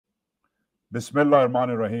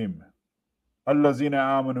बिस्मिल्लाहिर्रहमानिर्रहीम अल्लज़ीना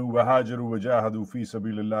आमनु वहाजरू वजाहदू फी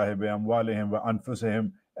सबीलिल्लाहि बिअम्वालिहिम व अनफुसिहिम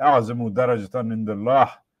अअज़मु दरजतन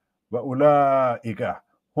इंदल्लाह व उलाइका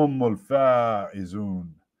हुमुल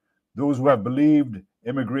फाइज़ून. Those who have believed,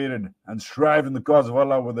 immigrated, and strive in the cause of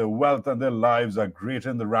Allah with their wealth and their lives are greater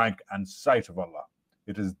in the rank and sight of Allah.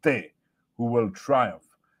 It is they who will triumph.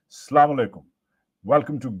 Assalamu alaikum.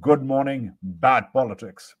 Welcome to Good Morning Bad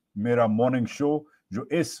Politics. मेरा morning show जो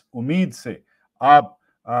इस उम्मीद से आप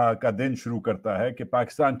का दिन शुरू करता है कि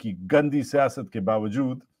पाकिस्तान की गंदी सियासत के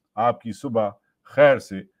बावजूद आपकी सुबह खैर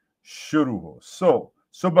से शुरू हो.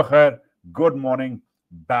 सुबह खैर, गुड मॉर्निंग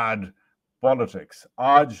बैड पॉलिटिक्स.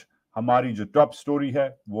 आज हमारी जो टॉप स्टोरी है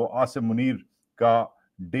वो आसिम मुनीर का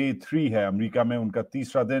डे 3 है अमेरिका में. उनका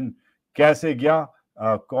तीसरा दिन कैसे गया,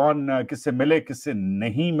 कौन किससे मिले, किससे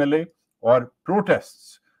नहीं मिले, और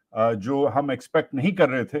प्रोटेस्ट्स जो हम एक्सपेक्ट नहीं कर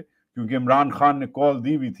रहे थे क्योंकि इमरान खान ने कॉल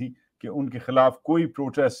दी हुई थी कि उनके खिलाफ कोई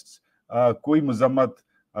प्रोटेस्ट्स, कोई मजम्मत,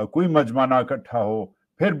 कोई मजमा ना इकट्ठा हो,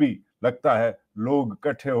 फिर भी लगता है लोग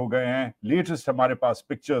इकट्ठे हो गए हैं. लेटेस्ट हमारे पास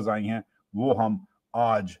पिक्चर्स आई हैं, वो हम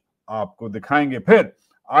आज आपको दिखाएंगे. फिर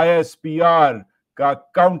ISPR का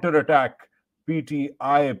काउंटर अटैक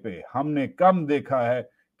PTI पे हमने कम देखा है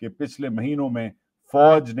कि पिछले महीनों में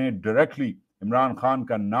फौज ने डायरेक्टली इमरान खान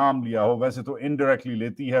का नाम लिया हो. वैसे तो इनडायरेक्टली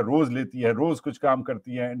लेती है, रोज कुछ काम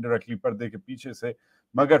करती है इनडायरेक्टली पर्दे के पीछे से,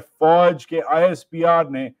 मगर फौज के ISPR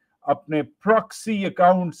ने अपने प्रॉक्सी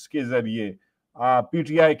अकाउंट्स के जरिए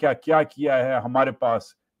PTI क्या किया है, हमारे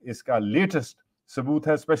पास इसका लेटेस्ट सबूत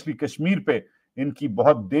है. स्पेशली कश्मीर पे इनकी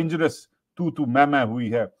बहुत डेंजरस तू मैं हुई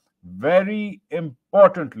है. वेरी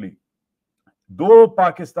इंपॉर्टेंटली, 2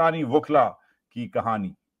 पाकिस्तानी वकला की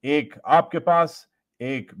कहानी, एक आपके पास,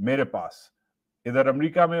 एक मेरे पास, इधर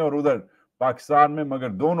अमेरिका में और उधर पाकिस्तान में, मगर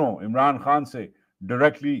दोनों इमरान खान से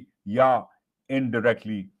डायरेक्टली या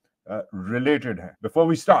इनडायरेक्टली रिलेटेड है. Before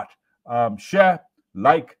we start, share,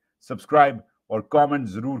 like, subscribe और कमेंट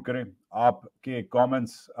जरूर करें. आपके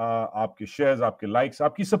कमेंट्स, आपके शेयर्स, आपके लाइक्स,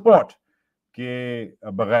 आपकी सपोर्ट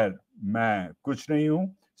के बगैर मैं कुछ नहीं हूं.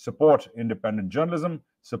 Support independent journalism,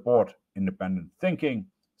 support independent thinking,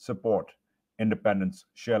 support independence,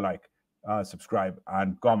 share, like, subscribe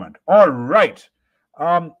and comment. All right.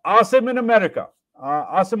 Asim in America.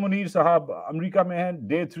 Asim Munir साहब अमेरिका में हैं.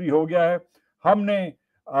 डे 3 हो गया है. हमने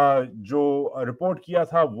जो रिपोर्ट किया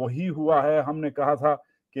था वही हुआ है. हमने कहा था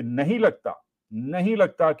कि नहीं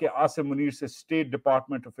लगता कि आसिम मुनीर से स्टेट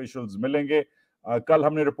डिपार्टमेंट ऑफिशियल्स मिलेंगे. कल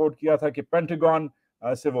हमने रिपोर्ट किया था कि पेंटागन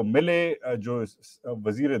से वो मिले, जो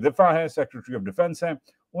वजीर दिफा हैं, सेक्रेटरी ऑफ डिफेंस हैं,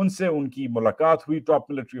 उनसे उनकी मुलाकात हुई, टॉप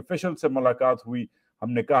मिलिट्री ऑफिशियल से मुलाकात हुई.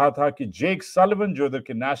 हमने कहा था कि जेक सलिवन जो इधर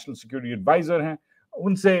के नेशनल सिक्योरिटी एडवाइजर हैं,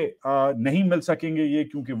 उनसे नहीं मिल सकेंगे ये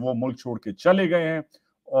क्योंकि वो मुल्क छोड़ के चले गए हैं.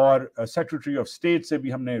 और सेक्रेटरी ऑफ स्टेट से भी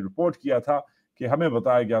हमने रिपोर्ट किया था कि हमें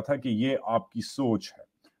बताया गया था कि ये आपकी सोच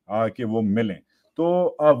है कि वो मिलें.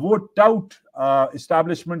 तो वो टाउट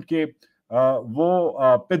इस्टेब्लिशमेंट के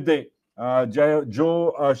वो पिद्दे जो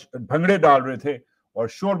भंगड़े डाल रहे थे और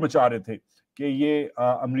शोर मचा रहे थे कि ये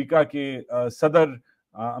अमेरिका के सदर,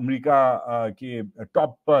 अमेरिका के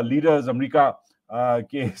टॉप लीडर्स, अमेरिका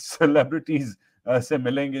के सेलिब्रिटीज से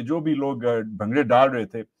मिलेंगे, जो भी लोग भंगड़े डाल रहे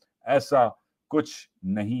थे, ऐसा कुछ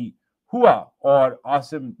नहीं हुआ. और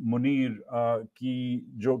आसिम मुनीर की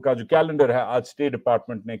जो कैलेंडर है, आज स्टेट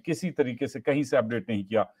डिपार्टमेंट ने किसी तरीके से कहीं से अपडेट नहीं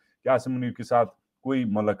किया कि आसिम मुनीर के साथ कोई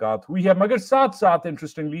मुलाकात हुई है. मगर साथ साथ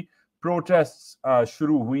इंटरेस्टिंगली प्रोटेस्ट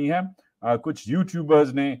शुरू हुई हैं. कुछ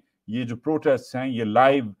यूट्यूबर्स ने ये जो प्रोटेस्ट हैं ये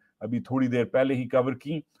लाइव अभी थोड़ी देर पहले ही कवर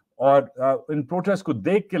की, और इन प्रोटेस्ट को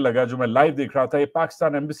देख के लगा, जो मैं लाइव देख रहा था, ये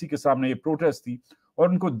पाकिस्तान एम्बेसी के सामने ये प्रोटेस्ट थी, और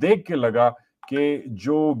उनको देख के लगा कि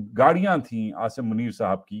जो गाड़ियां थी आसिम मुनीर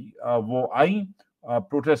साहब की, वो आई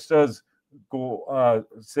प्रोटेस्टर्स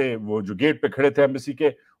को से, वो जो गेट पे खड़े थे एम्बेसी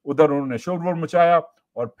के उधर, उन्होंने शोर मचाया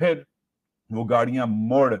और फिर वो गाड़ियां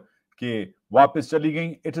मोड़ के वापस चली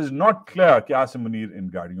गई. इट इज नॉट क्लियर कि आसिम मुनीर इन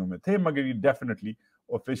गाड़ियों में थे, मगर ये डेफिनेटली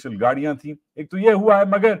ऑफिशियल गाड़ियां थी. एक तो ये हुआ है,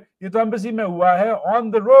 मगर ये तो एम्बेसी में हुआ है. ऑन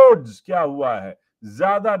द रोड्स क्या हुआ है,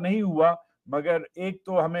 ज्यादा नहीं हुआ, मगर एक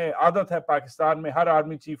तो हमें आदत है पाकिस्तान में, हर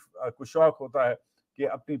आर्मी चीफ को शौक होता है कि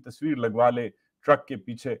अपनी तस्वीर लगवा ले ट्रक के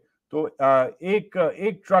पीछे. तो एक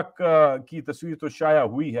ट्रक की तस्वीर तो शाया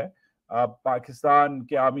हुई है. पाकिस्तान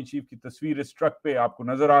के आर्मी चीफ की तस्वीर इस ट्रक पे आपको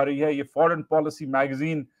नजर आ रही है. ये फॉरेन पॉलिसी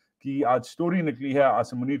मैगजीन की आज स्टोरी निकली है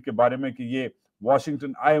आसिम मुनीर के बारे में कि ये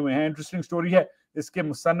वॉशिंगटन आए हुए हैं. इंटरेस्टिंग स्टोरी है. इसके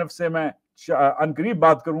मुसन्निफ से मैं अनकरीब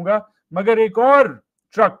बात करूंगा, मगर एक और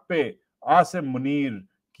ट्रक पे आसिम मुनीर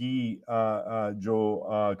की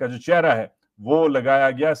जो चेहरा है वो लगाया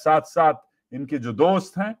गया. साथ साथ इनके जो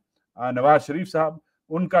दोस्त हैं नवाज शरीफ साहब,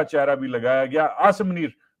 उनका चेहरा भी लगाया गया. आसिम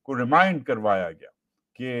मुनीर को रिमाइंड करवाया गया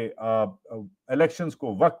कि इलेक्शंस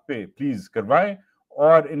को वक्त पे प्लीज करवाएं,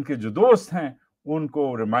 और इनके जो दोस्त हैं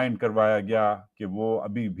उनको रिमाइंड करवाया गया कि वो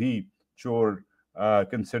अभी भी चोर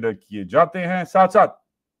कंसिडर किए जाते हैं। साथ साथ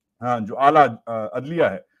हाँ, जो आला अदलिया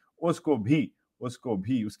है उसको भी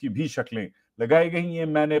उसकी भी शक्लें लगाई गई। ये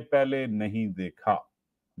मैंने पहले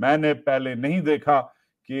नहीं देखा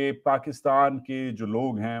कि पाकिस्तान के जो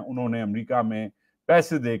लोग हैं उन्होंने अमेरिका में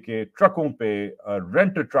पैसे दे के ट्रकों पे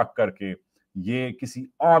रेंट ट्रक करके ये किसी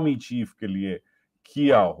आर्मी चीफ के लिए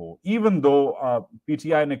किया हो। इवन दो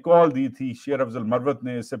पीटीआई ने कॉल दी थी, शेर अफजल मरवत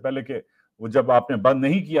ने, इससे पहले कि वो जब आपने बंद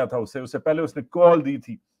नहीं किया था उससे पहले उसने कॉल दी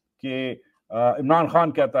थी कि इमरान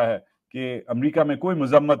खान कहता है कि अमेरिका में कोई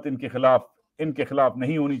मजम्मत इनके खिलाफ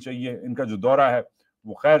नहीं होनी चाहिए, इनका जो दौरा है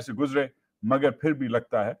वो खैर से गुजरे। मगर फिर भी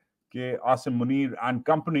लगता है कि आसिम मुनीर एंड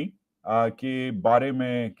कंपनी के बारे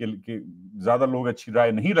में कि ज्यादा लोग अच्छी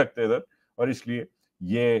राय नहीं रखते इधर, और इसलिए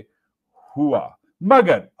ये हुआ।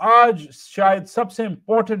 मगर आज शायद सबसे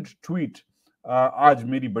इंपॉर्टेंट ट्वीट, आज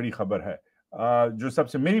मेरी बड़ी खबर है, जो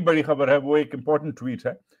सबसे मेरी बड़ी खबर है वो एक इंपॉर्टेंट ट्वीट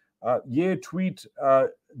है। ये ट्वीट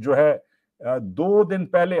जो है 2 दिन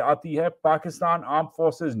पहले आती है पाकिस्तान आर्म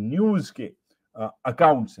फोर्सेस न्यूज के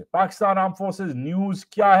अकाउंट से। पाकिस्तान आर्म फोर्सेस न्यूज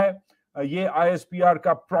क्या है? ये आईएसपीआर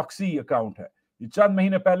का प्रॉक्सी अकाउंट है। ये चंद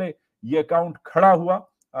महीने पहले ये अकाउंट खड़ा हुआ।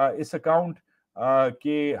 इस अकाउंट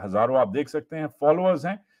के हजारों आप देख सकते हैं फॉलोअर्स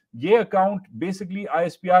हैं। ये अकाउंट बेसिकली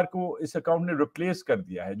आईएसपीआर को इस अकाउंट ने रिप्लेस कर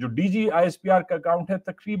दिया है। जो डीजी आईएसपीआर का अकाउंट है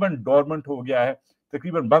तकरीबन डोरमेंट हो गया है,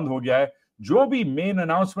 तकरीबन बंद हो गया है। जो भी मेन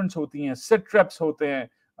अनाउंसमेंट्स होती हैं, सिट-रेप्स होते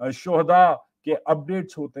हैं, शोहदा के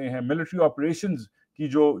अपडेट्स होते हैं, मिलिट्री ऑपरेशंस की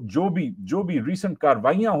जो भी रीसेंट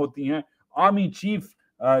कार्रवाइयां होती हैं, आर्मी चीफ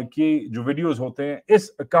की जो वीडियोस होते हैं, इस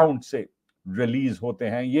अकाउंट से रिलीज होते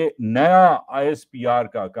हैं। ये नया आईएसपीआर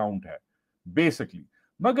का अकाउंट है बेसिकली।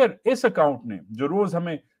 मगर इस अकाउंट ने जो रोज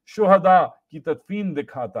हमें शोहदा की तदफीन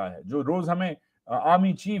दिखाता है, जो रोज हमें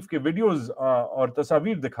आर्मी चीफ के वीडियोस और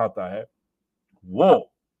तस्वीर दिखाता है,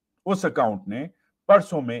 वो उस अकाउंट ने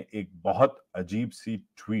परसों में एक बहुत अजीब सी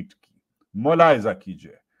ट्वीट की। मुलाहिजा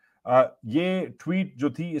कीजिए, ये ट्वीट जो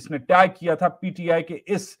थी इसने टैग किया था पीटीआई के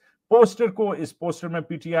इस पोस्टर को। इस पोस्टर में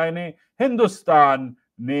पीटीआई ने हिंदुस्तान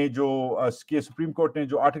ने जो सुप्रीम कोर्ट ने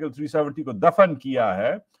जो आर्टिकल 370 को दफन किया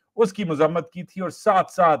है उसकी मजम्मत की थी, और साथ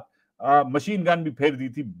साथ मशीन गन भी फेर दी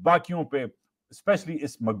थी बाकियों पे, स्पेशली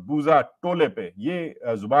इस मकबूजा टोले पे।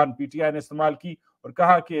 ये जुबान पीटीआई ने इस्तेमाल की और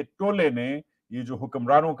कहा कि टोले ने, ये जो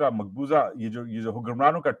हुक्मरानों का मकबूजा, ये जो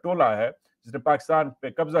हुक्मरानों का टोला है जिसने पाकिस्तान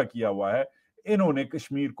पे कब्जा किया हुआ है, इन्होंने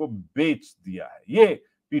कश्मीर को बेच दिया है। ये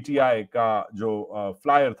पीटीआई का जो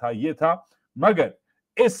फ्लायर था ये था। मगर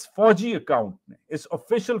इस फौजी अकाउंट ने, इस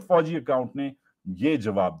ऑफिशियल फौजी अकाउंट ने ये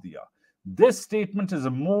जवाब दिया, This statement is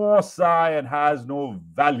a more sigh and has no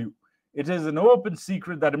value. It is an open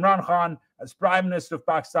secret that Imran Khan, as Prime Minister of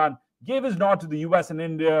Pakistan, gave his nod to the US and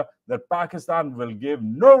India that Pakistan will give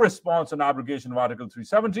no response on abrogation of Article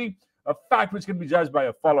 370, a fact which can be judged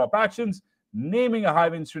by follow-up actions, naming a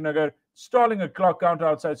highway in Srinagar, stalling a clock counter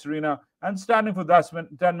outside Serena, and standing for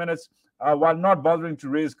 10 minutes while not bothering to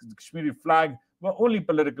raise the Kashmiri flag were only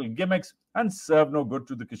political gimmicks and serve no good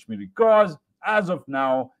to the Kashmiri cause. As of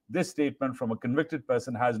now, this statement from a convicted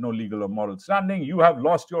person has no legal or moral standing. You have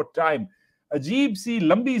lost your time. अजीब सी,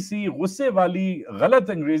 लंबी सी, गुस्से वाली, गलत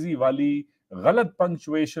अंग्रेजी वाली, गलत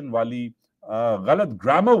punctuation वाली, गलत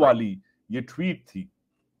ग्रामर वाली ये ट्वीट थी।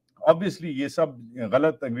 ऑब्वियसली ये सब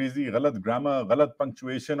गलत अंग्रेजी, गलत ग्रामर, गलत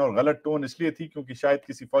पंक्चुएशन और गलत टोन इसलिए थी क्योंकि शायद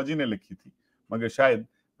किसी फौजी ने लिखी थी, मगर शायद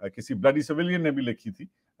किसी ब्लडी सिविलियन ने भी लिखी थी।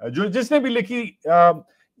 जिसने भी लिखी,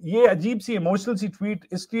 ये अजीब सी इमोशनल सी ट्वीट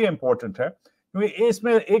इसलिए इंपॉर्टेंट है क्योंकि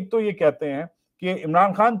इसमें एक तो ये कहते हैं कि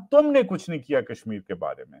इमरान खान तुमने कुछ नहीं किया कश्मीर के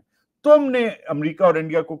बारे में, तुमने अमेरिका और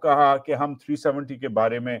इंडिया को कहा कि हम 370 के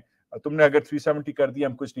बारे में, तुमने अगर 370 कर दिया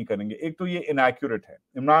हम कुछ नहीं करेंगे। एक तो ये इनएक्यूरेट है।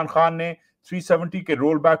 इमरान खान ने 370 के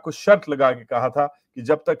रोल बैक को शर्त लगा के कहा था कि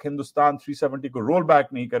जब तक हिंदुस्तान 370 को रोल बैक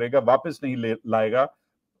नहीं करेगा, वापस नहीं लाएगा,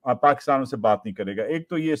 पाकिस्तान से बात नहीं करेगा। एक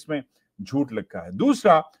तो ये इसमें झूठ लिखा है।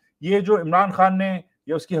 दूसरा, ये जो इमरान खान ने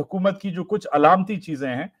या उसकी हुकूमत की जो कुछ अलामती चीजें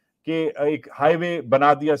हैं कि एक हाईवे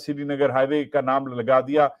बना दिया, श्रीनगर हाईवे का नाम लगा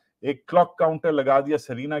दिया, एक क्लॉक काउंटर लगा दिया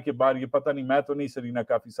सरीना के बाहर। ये पता नहीं, मैं तो नहीं सरीना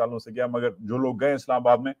काफी सालों से गया, मगर जो लोग गए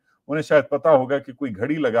इस्लामाबाद में उन्हें शायद पता होगा कि कोई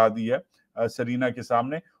घड़ी लगा दी है सरीना के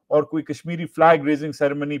सामने, और कोई कश्मीरी फ्लैग रेजिंग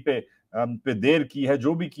सेरेमनी पे देर की है।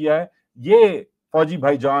 जो भी किया है ये फौजी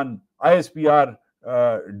भाईजान, आईएसपीआर,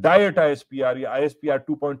 डाइट आईएसपीआर या आईएसपीआर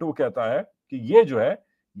 2.0 कहता है कि ये जो है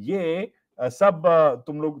ये सब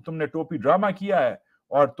तुमने टोपी ड्रामा किया है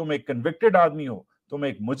और तुम एक कन्विक्टेड आदमी हो, तुम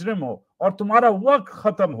एक मुजरिम हो और तुम्हारा वक्त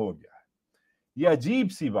खत्म हो गया है। ये अजीब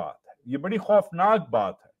सी बात है, ये बड़ी खौफनाक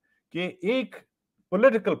बात है कि एक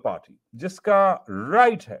पॉलिटिकल पार्टी जिसका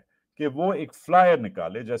राइट है कि वो एक फ्लायर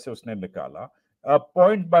निकाले जैसे उसने निकाला,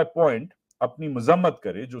 पॉइंट बाय पॉइंट अपनी मजम्मत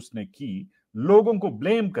करे जो उसने की, लोगों को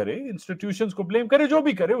ब्लेम करे, इंस्टीट्यूशंस को ब्लेम करे, जो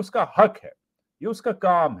भी करे उसका हक है, ये उसका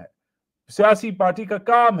काम है। सियासी पार्टी का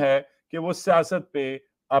काम है कि वो सियासत पे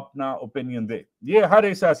अपना ओपिनियन दे, ये हर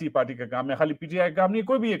एक सियासी पार्टी का काम है, खाली पीटीआई का काम नहीं,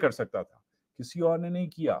 कोई भी ये कर सकता था, किसी और ने नहीं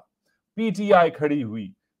किया। पीटीआई खड़ी हुई,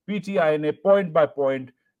 पीटीआई ने पॉइंट बाय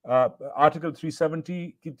पॉइंट आर्टिकल 370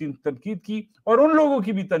 की तनकीद की और उन लोगों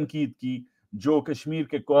की भी तनकीद की जो कश्मीर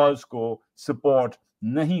के कॉज को सपोर्ट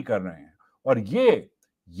नहीं कर रहे हैं। और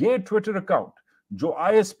ये ट्विटर अकाउंट जो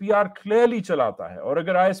आईएसपीआर क्लियरली चलाता है, और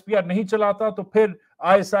अगर आईएसपीआर नहीं चलाता तो फिर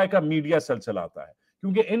आईएसआई का मीडिया सेल चलाता है,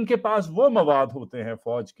 क्योंकि इनके पास वो मवाद होते हैं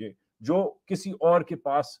फौज के जो किसी और के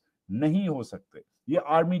पास नहीं हो सकते। ये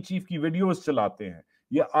आर्मी चीफ की वीडियोस चलाते हैं,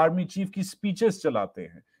 ये आर्मी चीफ की स्पीचेस चलाते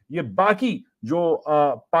हैं, ये बाकी जो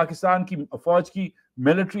पाकिस्तान की फौज की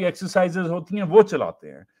मिलिट्री एक्सरसाइजेस होती हैं वो चलाते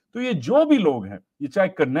हैं। तो ये जो भी लोग हैं, ये चाहे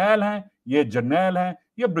कर्नल हैं, ये जर्नल हैं,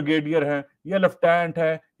 या ब्रिगेडियर हैं, या लेफ्टिनेंट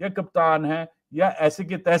है, या कप्तान है, या ऐसे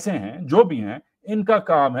के तैसे हैं, जो भी हैं, इनका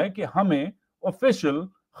काम है कि हमें ऑफिशियल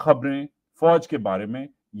खबरें फौज के बारे में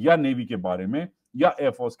या नेवी के बारे में या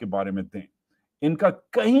एयरफोर्स के बारे में दें। इनका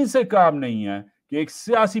कहीं से काम नहीं है कि एक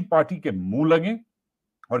सियासी पार्टी के मुंह लगें,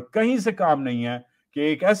 और कहीं से काम नहीं है कि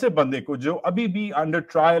एक ऐसे बंदे को जो अभी भी अंडर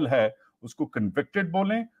ट्रायल है उसको कन्विक्टेड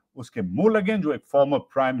बोलें, उसके मुंह लगें जो एक फॉर्मर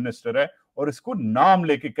प्राइम मिनिस्टर है, और इसको नाम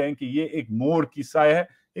लेके कहें कि ये एक मोर किस्सा है,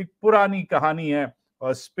 एक पुरानी कहानी है।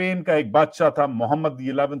 और स्पेन का एक बादशाह था, मोहम्मद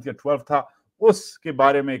 11th या 12th था, उसके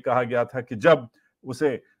बारे में कहा गया था कि जब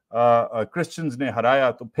उसे क्रिश्चियंस ने हराया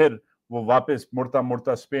तो फिर वो वापस मुड़ता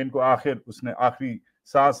मुड़ता स्पेन को आखिर उसने आखिरी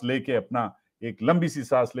सांस लेके, अपना एक लंबी सी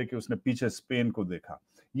सांस लेके उसने पीछे स्पेन को देखा।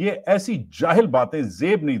 ये ऐसी जाहिल बातें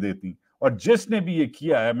जेब नहीं देती, और जिसने भी ये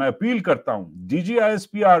किया है मैं अपील करता हूं डीजी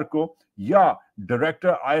आईएसपीआर को या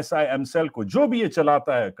डायरेक्टर आईएसआई एमसेल को, जो भी ये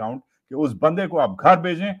चलाता है अकाउंट, कि उस बंदे को आप घर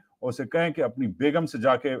भेजें और उसे कहें कि अपनी बेगम से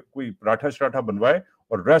जाके कोई पराठा शराठा बनवाए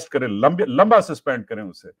और रेस्ट करे, लंबा सस्पेंड करें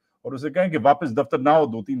उसे, और उसे कहें कि वापस दफ्तर ना हो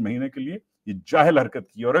 2-3 महीने के लिए। ये जाहिल हरकत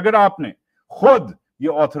की, और अगर आपने खुद ये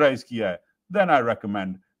ऑथराइज किया है then I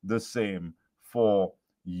recommend the same for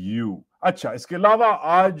you. अच्छा, इसके अलावा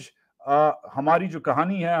आज हमारी जो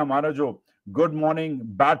कहानी है, हमारा जो गुड मॉर्निंग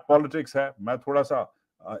बैड पॉलिटिक्स है, मैं थोड़ा सा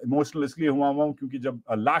इमोशनल इसलिए हुआ हूं क्योंकि जब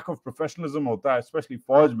लैक ऑफ प्रोफेशनलिज्म होता है स्पेशली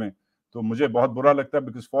फौज में, तो मुझे बहुत बुरा लगता है,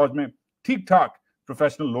 बिकॉज फौज में ठीक ठाक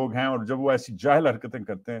प्रोफेशनल लोग हैं, और जब वो ऐसी जाहिल हरकतें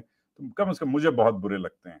करते हैं तो कम से कम मुझे बहुत बुरे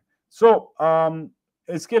लगते हैं।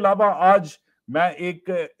 इसके अलावा आज मैं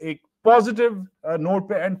एक पॉजिटिव नोट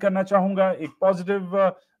पे एंड करना चाहूंगा, एक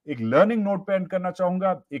पॉजिटिव एक लर्निंग नोट पे एंड करना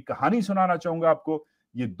चाहूंगा, एक कहानी सुनाना चाहूंगा आपको।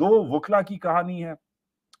 ये 2 वकला की कहानी है,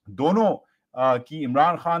 दोनों की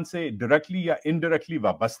इमरान खान से डायरेक्टली या इनडायरेक्टली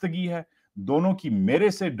वाबस्तगी है, दोनों की मेरे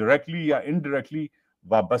से डायरेक्टली या इनडायरेक्टली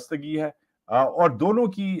वाबस्तगी है, और दोनों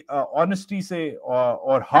की ऑनेस्टी से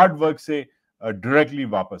और हार्ड वर्क से डायरेक्टली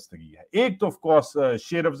वाबस्तगी है। एक तो ऑफ कोर्स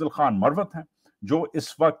शेर अफजल खान मरवत हैं, जो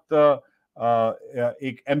इस वक्त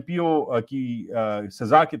एक एमपीओ की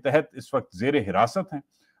सजा के तहत इस वक्त जेर हिरासत हैं।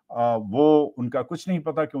 वो उनका कुछ नहीं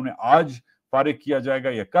पता कि उन्हें आज फारिग किया जाएगा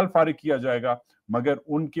या कल फारिग किया जाएगा, मगर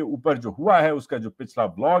उनके ऊपर जो हुआ है, उसका जो पिछला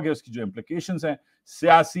ब्लॉग है, उसकी जो इम्प्लीकेशंस हैं,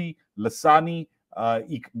 सियासी, लसानी,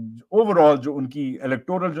 ओवरऑल जो उनकी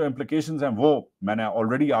इलेक्टोरल जो इम्प्लीकेशंस हैं, वो मैंने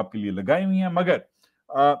ऑलरेडी आपके लिए लगाई हुई हैं। मगर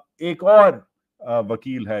एक और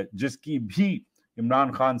वकील है जिसकी भी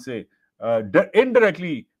इमरान खान से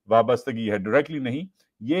इनडायरेक्टली वाबस्तगी है, डायरेक्टली नहीं,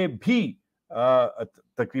 ये भी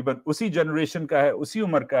तकरीबन उसी जनरेशन का है, उसी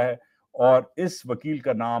उम्र का है, और इस वकील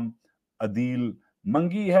का नाम अदील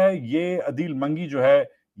मंगी है। ये अदील मंगी जो है,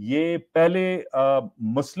 ये पहले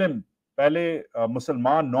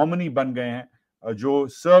मुसलमान नॉमिनी बन गए हैं जो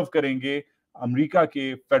सर्व करेंगे अमेरिका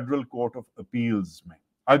के फेडरल कोर्ट ऑफ अपील्स में,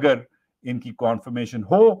 अगर इनकी कॉन्फर्मेशन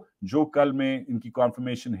हो, जो कल में इनकी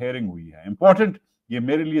कॉन्फर्मेशन हेयरिंग हुई है। इंपॉर्टेंट, ये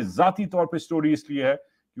मेरे लिए जाती तौर पे स्टोरी इसलिए है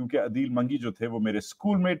क्योंकि अदील मंगी जो थे वो मेरे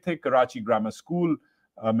स्कूलमेट थे, कराची ग्रामर स्कूल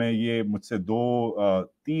में ये मुझसे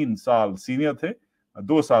 2-3 साल सीनियर थे,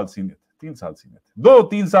 2 साल सीनियर थे, 3 साल सीनियर थे,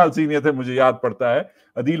 2-3 साल सीनियर थे, मुझे याद पड़ता है।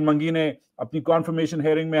 अदील मंगी ने अपनी कॉन्फर्मेशन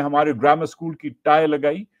हेयरिंग में हमारे ग्रामर स्कूल की टाई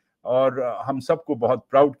लगाई, और हम सबको बहुत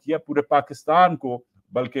प्राउड किया, पूरे पाकिस्तान को,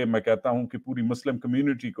 बल्कि मैं कहता हूं कि पूरी मुस्लिम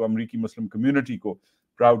कम्युनिटी को, अमेरिकी मुस्लिम कम्युनिटी को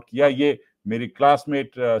प्राउड किया। ये मेरी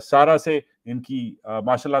क्लासमेट सारा से इनकी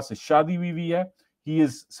माशाल्लाह से शादी हुई है। He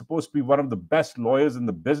is supposed to be one of the best lawyers in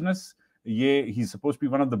the business. He's supposed to be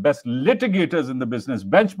one of the best litigators in the business.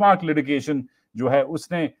 Benchmark litigation जो है,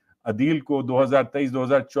 उसने अदील को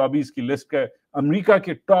 2023-2024 की लिस्ट के अमेरिका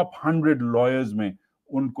के टॉप 100 लॉयर्स में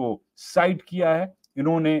उनको site किया है।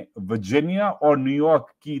 इन्होंने वर्जीनिया और न्यूयॉर्क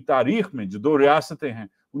की तारीख में, जो 2 रियासतें हैं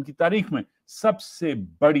उनकी तारीख में सबसे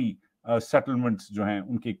बड़ी सेटलमेंट्स जो हैं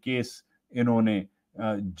उनके केस इन्होंने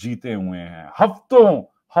जीते हुए हैं।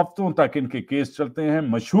 हफ्तों तक इनके केस चलते हैं।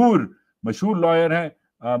 मशहूर लॉयर हैं,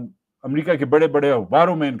 अमेरिका के बड़े बड़े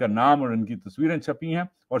अखबारों में इनका नाम और इनकी तस्वीरें छपी हैं,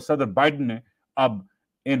 और सदर बाइडेन ने अब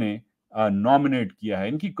इन्हें नॉमिनेट किया है।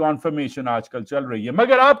 इनकी कॉन्फर्मेशन आजकल चल रही है।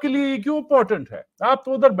 मगर आपके लिए ये क्यों इंपॉर्टेंट है? आप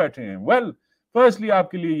तो उधर बैठे हैं। वेल, फर्स्टली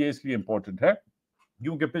आपके लिए ये इसलिए इंपॉर्टेंट है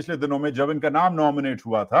क्योंकि पिछले दिनों में जब इनका नाम नॉमिनेट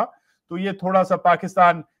हुआ था तो ये थोड़ा सा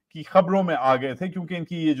पाकिस्तान की खबरों में आ गए थे, क्योंकि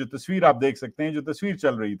इनकी ये जो तस्वीर आप देख सकते हैं, जो तस्वीर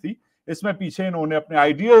चल रही थी, इसमें पीछे इन्होंने अपने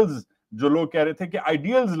आइडियल्स, जो लोग कह रहे थे कि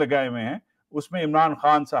आइडियल्स लगाए हुए हैं, उसमें इमरान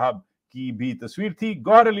खान साहब की भी तस्वीर थी।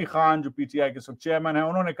 गौर अली खान जो पीटीआई के चेयरमैन है,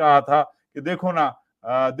 उन्होंने कहा था कि देखो ना,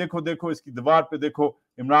 देखो इसकी दीवार पे देखो,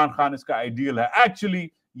 इमरान खान इसका आइडियल है। एक्चुअली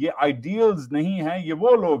ये आइडियल्स नहीं है, ये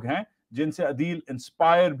वो लोग हैं जिनसे अदील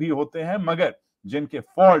इंस्पायर भी होते हैं, मगर जिनके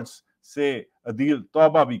फॉल्ट्स से अदील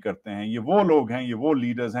तौबा भी करते हैं। ये वो लोग हैं, ये वो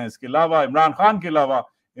लीडर्स हैं। इसके अलावा, इमरान खान के अलावा,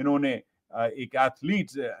 इन्होंने एक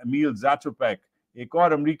एथलीट एमील ज़ैटोपैक, एक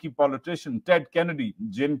और अमरीकी पॉलिटिशियन टेड कैनेडी,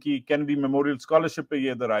 जिनकी कैनेडी मेमोरियल स्कॉलरशिप पे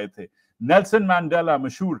ये इधर आए थे, नेल्सन मैंडेला,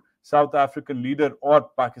 मशहूर साउथ अफ्रीकन लीडर,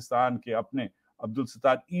 और पाकिस्तान के अपने अब्दुल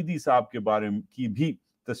सत्तार ईदी साहब के बारे में की भी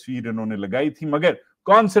तस्वीर इन्होंने लगाई थी। मगर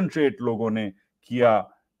कॉन्सेंट्रेट लोगों ने किया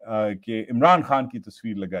कि इमरान खान की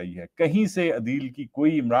तस्वीर लगाई है। कहीं से अदील की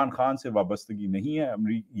कोई इमरान खान से वाबस्तगी नहीं है।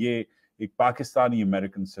 ये एक पाकिस्तानी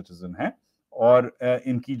अमेरिकन सिटीजन है, और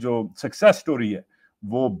इनकी जो सक्सेस स्टोरी है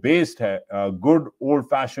वो बेस्ड है good old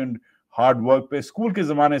fashioned hard work पे। स्कूल के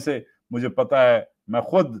जमाने से मुझे पता है, मैं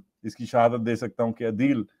खुद इसकी शहादत दे सकता हूं कि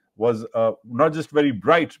Adeel was not just very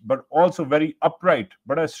bright but also very upright,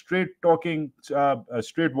 बड़ा straight talking,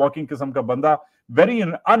 straight walking किस्म का बंदा, very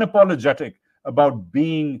unapologetic about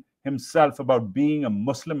being himself, about being a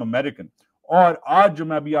Muslim American. और आज जो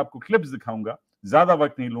मैं अभी आपको क्लिप्स दिखाऊंगा, ज्यादा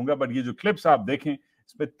वक्त नहीं लूंगा, बट ये जो क्लिप्स आप देखें,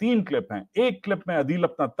 इसमें 3 क्लिप हैं। एक क्लिप में अदील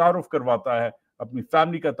अपना तारुफ करवाता है, अपनी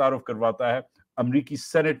फैमिली का तारुफ करवाता है। अमरीकी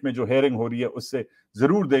सेनेट में जो हेयरिंग हो रही है उससे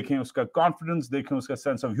जरूर देखें, उसका कॉन्फिडेंस देखें, उसका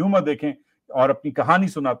सेंस ऑफ ह्यूमर देखें, और अपनी कहानी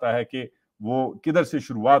सुनाता है कि वो किधर से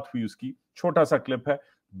शुरुआत हुई उसकी। छोटा सा क्लिप है।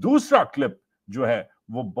 दूसरा क्लिप जो है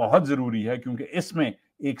वो बहुत जरूरी है, क्योंकि इसमें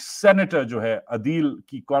एक सेनेटर जो है, अदील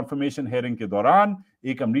की कॉन्फर्मेशन हेयरिंग के दौरान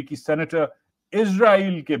एक अमरीकी सेनेटर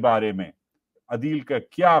इजराइल के बारे में, अदील का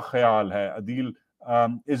क्या ख्याल है, अदील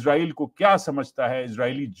इजराइल को क्या समझता है,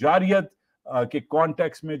 इजरायली जारियत के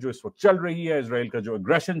कॉन्टेक्स्ट में जो इस वक्त चल रही है, इजराइल का जो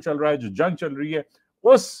एग्रेशन चल रहा है, जो जंग चल रही है,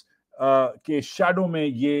 उस के शैडो में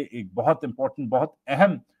ये एक बहुत इंपॉर्टेंट, बहुत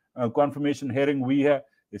अहम कॉन्फर्मेशन हेयरिंग हुई है।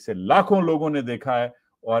 इसे लाखों लोगों ने देखा है,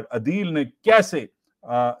 और अदील ने कैसे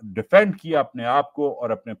डिफेंड किया अपने आप को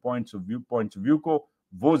और अपने पॉइंट्स ऑफ व्यू को,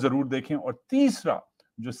 वो जरूर देखें। और तीसरा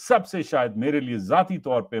जो सबसे शायद मेरे लिए जाती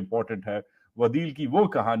तौर पे इंपॉर्टेंट है, वो अदील की वो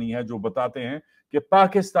कहानी है जो बताते हैं कि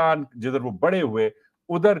पाकिस्तान जिधर वो बड़े हुए,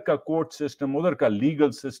 उधर का कोर्ट सिस्टम, उधर का लीगल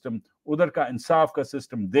सिस्टम, उधर का इंसाफ का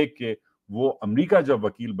सिस्टम देख के वो अमेरिका जब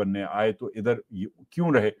वकील बनने आए तो इधर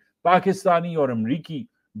क्यों रहे। पाकिस्तानी और अमेरिकी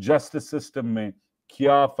जस्टिस सिस्टम में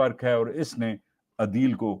क्या फर्क है, और इसने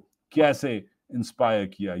अदील को कैसे इंस्पायर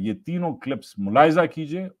किया। ये तीनों क्लिप्स मुलाहिजा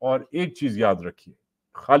कीजिए, और एक चीज याद रखिए,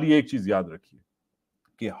 खाली एक चीज याद रखिए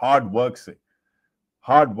कि हार्ड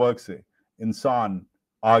वर्क से इंसान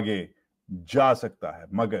आगे जा सकता है,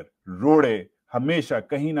 मगर रोड़े हमेशा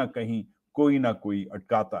कहीं ना कहीं कोई ना कोई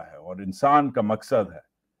अटकाता है। और इंसान का मकसद है,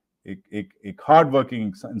 एक हार्ड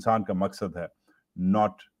वर्किंग इंसान का मकसद है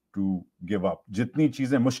नॉट टू गिव अप। जितनी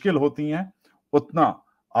चीजें मुश्किल होती हैं, उतना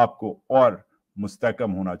आपको और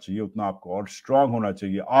मुस्तहकम होना चाहिए, उतना आपको और स्ट्रांग होना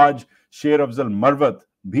चाहिए। आज शेर अफजल मरवत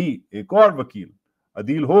भी एक और वकील,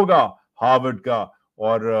 अदील होगा हार्वर्ड का,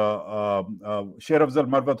 और शेर अफजल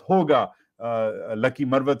मरवत होगा लकी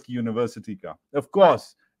मरवत की यूनिवर्सिटी का। ऑफ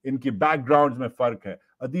कोर्स इनकी बैकग्राउंड में फर्क है।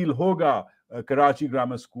 अदील होगा कराची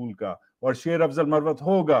ग्रामर स्कूल का, और शेर अफजल मरवत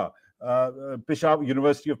होगा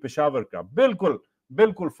यूनिवर्सिटी ऑफ पेशावर का।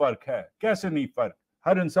 बिल्कुल फर्क है, कैसे नहीं फर्क,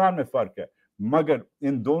 हर इंसान में फर्क है। मगर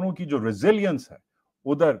इन दोनों की जो रेजिलियंस है,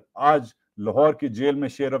 उधर आज लाहौर के जेल में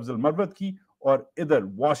शेर अफजल मरवत की, और इधर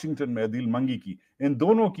वॉशिंगटन में अदील मंगी की, इन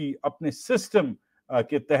दोनों की अपने सिस्टम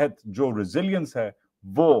के तहत जो रेजिलियंस है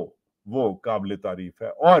वो काबिल तारीफ है।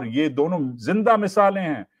 और ये दोनों जिंदा मिसालें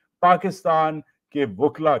हैं पाकिस्तान के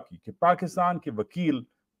वकला की, कि पाकिस्तान के वकील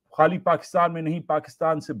खाली पाकिस्तान में नहीं,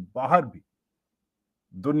 पाकिस्तान से बाहर भी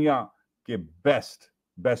दुनिया के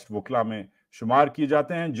बेस्ट वकला में शुमार किए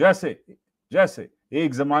जाते हैं। जैसे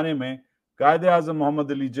एक जमाने में कायदे आजम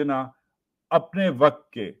मोहम्मद अली जिन्ना अपने वक्त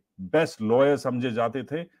के बेस्ट लॉयर समझे जाते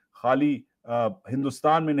थे, खाली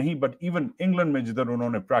हिंदुस्तान में नहीं बट इवन इंग्लैंड में जिधर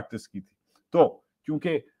उन्होंने प्रैक्टिस की थी। तो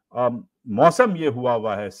क्योंकि मौसम ये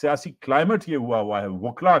हुआ है, सियासी क्लाइमेट ये हुआ है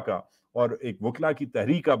वकला का, और एक वकला की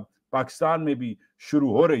तहरीक अब पाकिस्तान में भी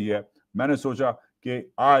शुरू हो रही है, मैंने सोचा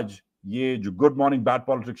कि आज ये जो good morning bad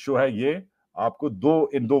politics show है ये आपको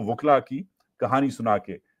इन दो वकला की कहानी सुना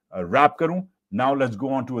के रैप करूं। Now let's go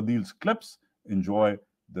on to Adil's clips. Enjoy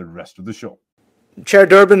the rest of the show. Chair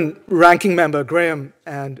Durbin, Ranking Member Graham,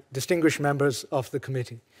 and distinguished members of the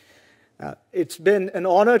committee. It's been an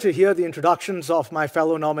honor to hear the introductions of my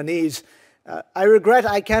fellow nominees. I regret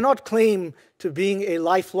I cannot claim to being a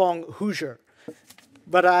lifelong Hoosier,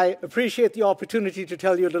 but I appreciate the opportunity to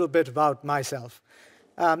tell you a little bit about myself.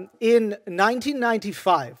 In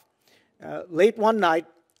 1995, late one night,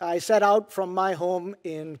 I set out from my home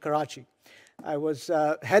in Karachi. I was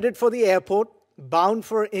headed for the airport, bound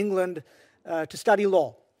for England to study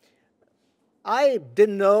law. I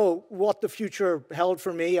didn't know what the future held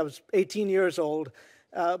for me. I was 18 years old,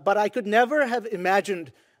 but I could never have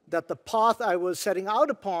imagined that the path I was setting out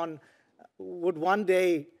upon would one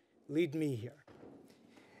day lead me here.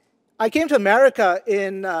 I came to America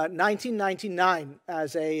in 1999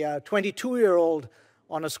 as a 22-year-old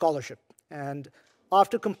on a scholarship. And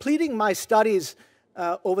after completing my studies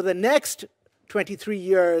over the next 23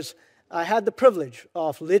 years, I had the privilege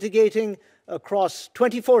of litigating across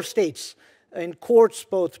 24 states in courts,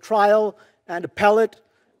 both trial and appellate,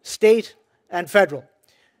 state and federal.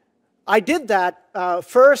 I did that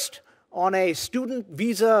first on a student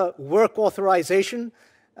visa work authorization,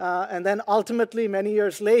 and then ultimately, many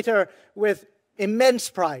years later, with immense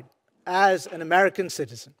pride as an American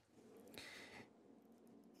citizen.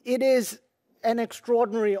 It is an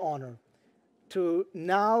extraordinary honor to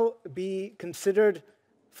now be considered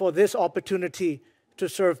for this opportunity to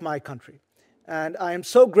serve my country. And I am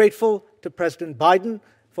so grateful to President Biden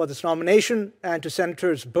for this nomination and to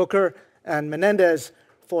Senators Booker and Menendez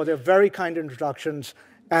for their very kind introductions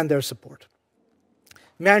and their support.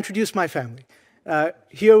 May I introduce my family?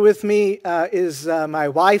 Here with me is my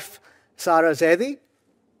wife, Sarah Zaidi,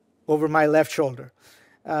 over my left shoulder.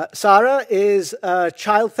 Sarah is a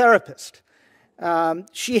child therapist.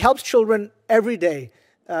 She helps children every day,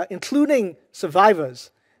 including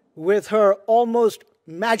survivors, with her almost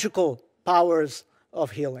magical powers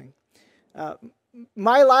of healing.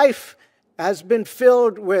 My life has been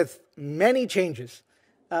filled with many changes,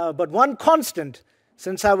 but one constant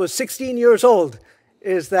since I was 16 years old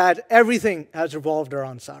is that everything has revolved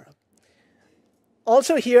around Sarah.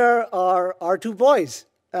 Also here are our two boys,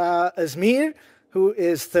 Asmir, who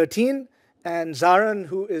is 13, and Zaran,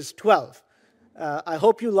 who is 12. I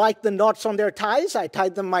hope you like the knots on their ties. I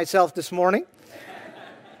tied them myself this morning.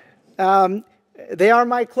 They are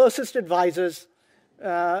my closest advisors.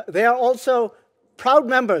 They are also proud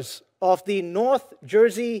members of the North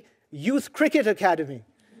Jersey Youth Cricket Academy,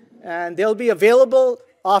 and they'll be available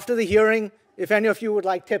after the hearing if any of you would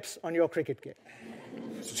like tips on your cricket game.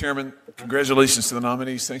 Mr. Chairman, congratulations to the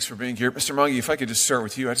nominees. Thanks for being here. Mr. Mangi, if I could just start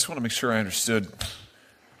with you, I just want to make sure I understood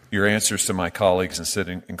your answers to my colleagues,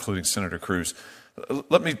 including Senator Cruz.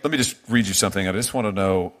 Let me just read you something. I just want to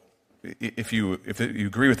know if you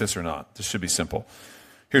agree with this or not. This should be simple.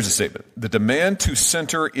 Here's a statement. The demand to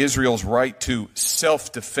center Israel's right to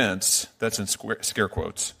self-defense, that's in scare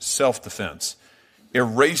quotes, self-defense,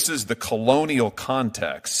 erases the colonial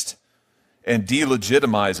context and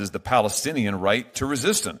delegitimizes the Palestinian right to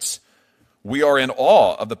resistance. We are in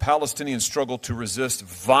awe of the Palestinian struggle to resist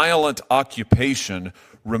violent occupation,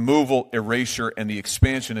 removal, erasure, and the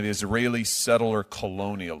expansion of Israeli settler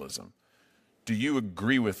colonialism. Do you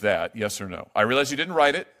agree with that, yes or no? I realize you didn't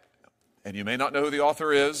write it, and you may not know who the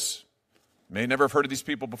author is, may never have heard of these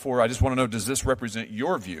people before. I just want to know, does this represent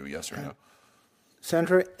your view, yes or no?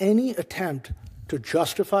 Senator, any attempt to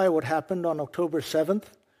justify what happened on October 7th,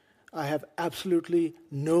 I have absolutely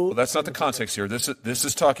no... Well, that's not the context here. This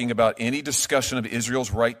is talking about any discussion of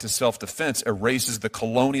Israel's right to self-defense erases the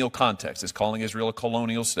colonial context. It's calling Israel a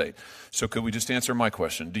colonial state. So could we just answer my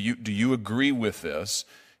question? Do you agree with this,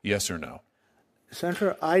 yes or no?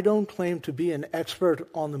 Senator, I don't claim to be an expert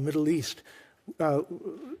on the Middle East. I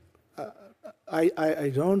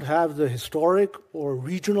don't have the historic or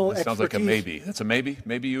regional expertise. Sounds like a maybe. That's a maybe?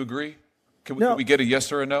 Maybe you agree? Can we get a yes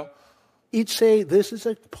or a no? Each say this is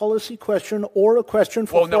a policy question or a question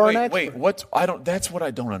for foreign experts. Wait, that's what I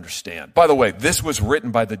don't understand. By the way, this was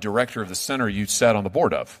written by the director of the center you sat on the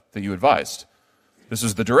board of, that you advised. This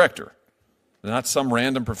is the director, not some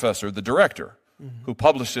random professor, the director, who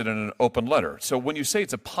published it in an open letter. So when you say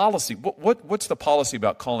it's a policy, what's the policy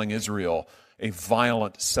about calling Israel a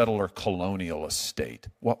violent settler colonialist state?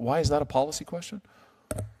 Why is that a policy question?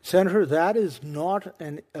 Senator, that is not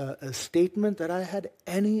a statement that I had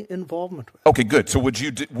any involvement with. Okay, good. So would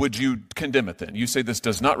you condemn it then? You say this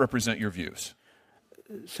does not represent your views.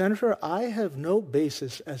 Senator, I have no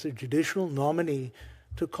basis as a judicial nominee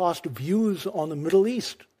to cast views on the Middle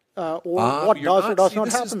East or what does or does not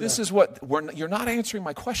happen This there. is what you're not answering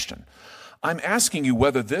my question. I'm asking you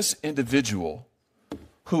whether this individual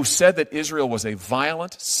who said that Israel was a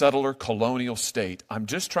violent settler colonial state, I'm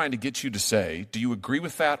just trying to get you to say, do you agree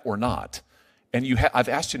with that or not? And I've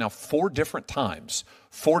asked you now 4 different times,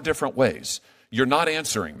 4 different ways. You're not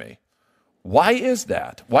answering me. Why is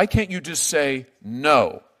that? Why can't you just say,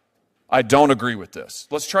 no, I don't agree with this?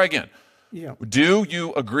 Let's try again. Yeah. Do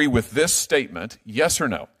you agree with this statement, yes or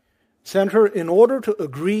no? Senator, in order to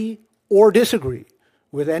agree or disagree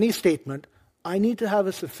with any statement, I need to have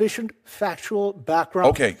a sufficient factual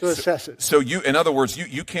background to assess it. So in other words,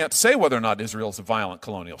 you can't say whether or not Israel is a violent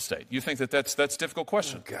colonial state. You think that's a difficult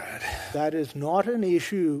question? Oh, God. That is not an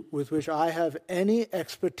issue with which I have any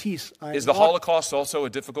expertise. Is the Holocaust also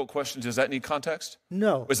a difficult question? Does that need context?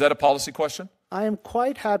 No. Is that a policy question? I am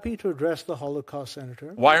quite happy to address the Holocaust,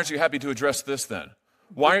 Senator. Why aren't you happy to address this then?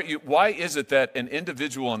 Why is it that an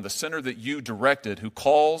individual in the center that you directed who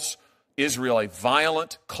calls Israel a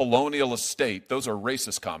violent colonialist state, those are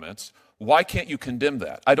racist comments, why can't you condemn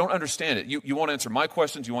that? I don't understand it. You won't answer my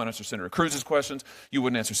questions, you won't answer Senator Cruz's questions, you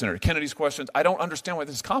wouldn't answer Senator Kennedy's questions. I don't understand why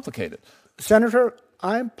this is complicated. Senator,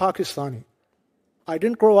 I'm Pakistani. I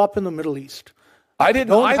didn't grow up in the Middle East. I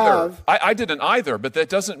didn't either. I didn't either, but that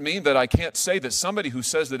doesn't mean that I can't say that somebody who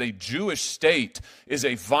says that a Jewish state is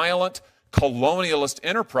a violent colonialist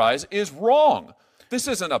enterprise is wrong. This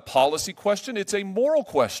isn't a policy question, it's a moral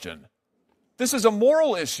question. This is a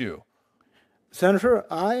moral issue. Senator,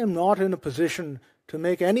 I am not in a position to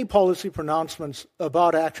make any policy pronouncements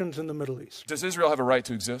about actions in the Middle East. Does Israel have a right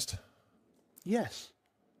to exist? Yes.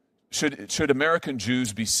 Should American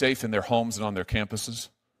Jews be safe in their homes and on their campuses?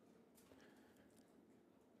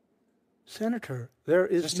 Senator, there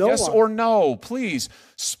is Just no yes one. or no, please.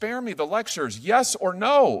 Spare me the lectures. Yes or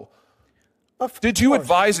no? Did you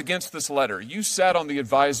advise against this letter? You sat on the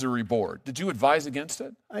advisory board. Did you advise against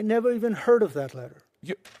it? I never even heard of that letter.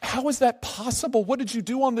 How is that possible? What did you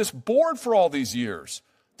do on this board for all these years?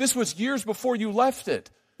 This was years before you left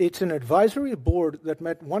it. It's an advisory board that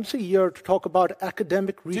met once a year to talk about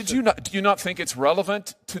academic research. Do you not think it's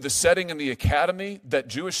relevant to the setting in the academy that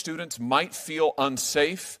Jewish students might feel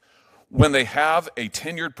unsafe when they have a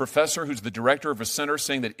tenured professor who's the director of a center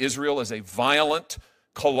saying that Israel is a violent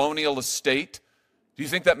colonialist state? Do you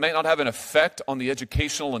think that may not have an effect on the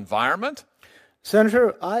educational environment?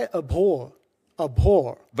 Senator, I abhor.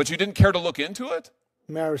 But you didn't care to look into it?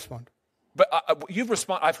 May I respond? But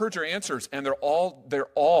I've heard your answers, and they're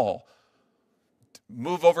all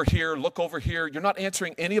move over here, look over here. You're not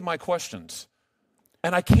answering any of my questions.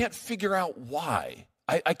 And I can't figure out why.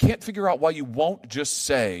 I can't figure out why you won't just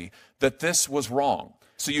say that this was wrong.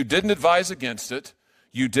 So you didn't advise against it.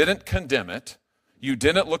 You didn't condemn it. You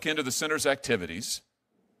didn't look into the center's activities.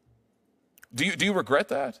 Do you regret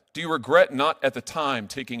that? Do you regret not at the time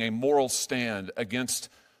taking a moral stand against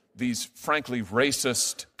these frankly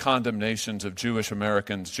racist condemnations of Jewish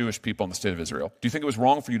Americans, Jewish people in the state of Israel? Do you think it was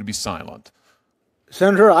wrong for you to be silent?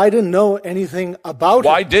 Senator, I didn't know anything about it.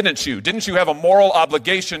 Why didn't you? Didn't you have a moral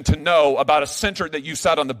obligation to know about a center that you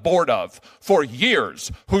sat on the board of for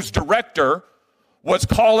years, whose director was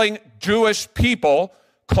calling Jewish people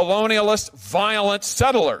colonialist, violent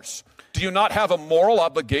settlers? Do you not have a moral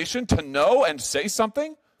obligation to know and say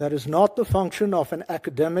something? That is not the function of an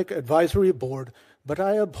academic advisory board, but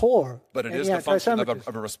I abhor. But it is the function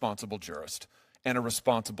of a responsible jurist and a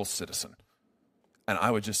responsible citizen. And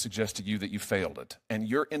I would just suggest to you that you failed it. And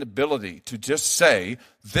your inability to just say,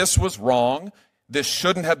 this was wrong, this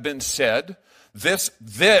shouldn't have been said, this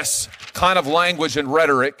kind of language and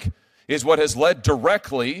rhetoric is what has led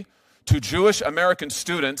directly to Jewish American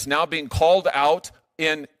students now being called out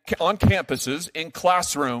on campuses, in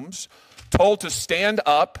classrooms, told to stand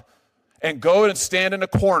up and go and stand in a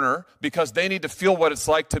corner because they need to feel what it's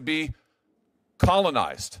like to be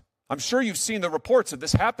colonized. I'm sure you've seen the reports of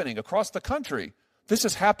this happening across the country. This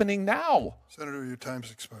is happening now. Senator, your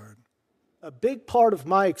time's expired. A big part of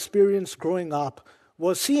my experience growing up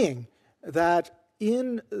was seeing that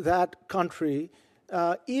in that country,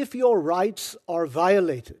 if your rights are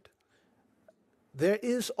violated, there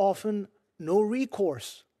is often no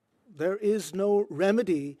recourse. There is no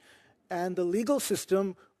remedy, and the legal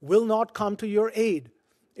system will not come to your aid.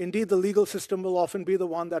 Indeed, the legal system will often be the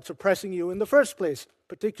one that's oppressing you in the first place,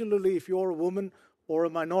 particularly if you're a woman or a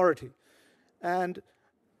minority. And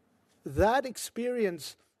that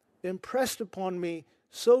experience impressed upon me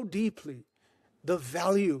so deeply the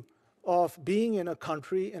value of being in a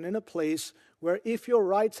country and in a place where if your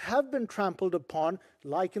rights have been trampled upon,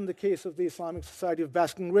 like in the case of the Islamic Society of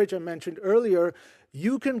Basking Ridge I mentioned earlier,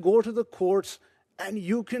 you can go to the courts and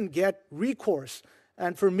you can get recourse.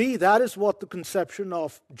 And for me, that is what the conception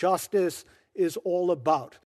of justice is all about.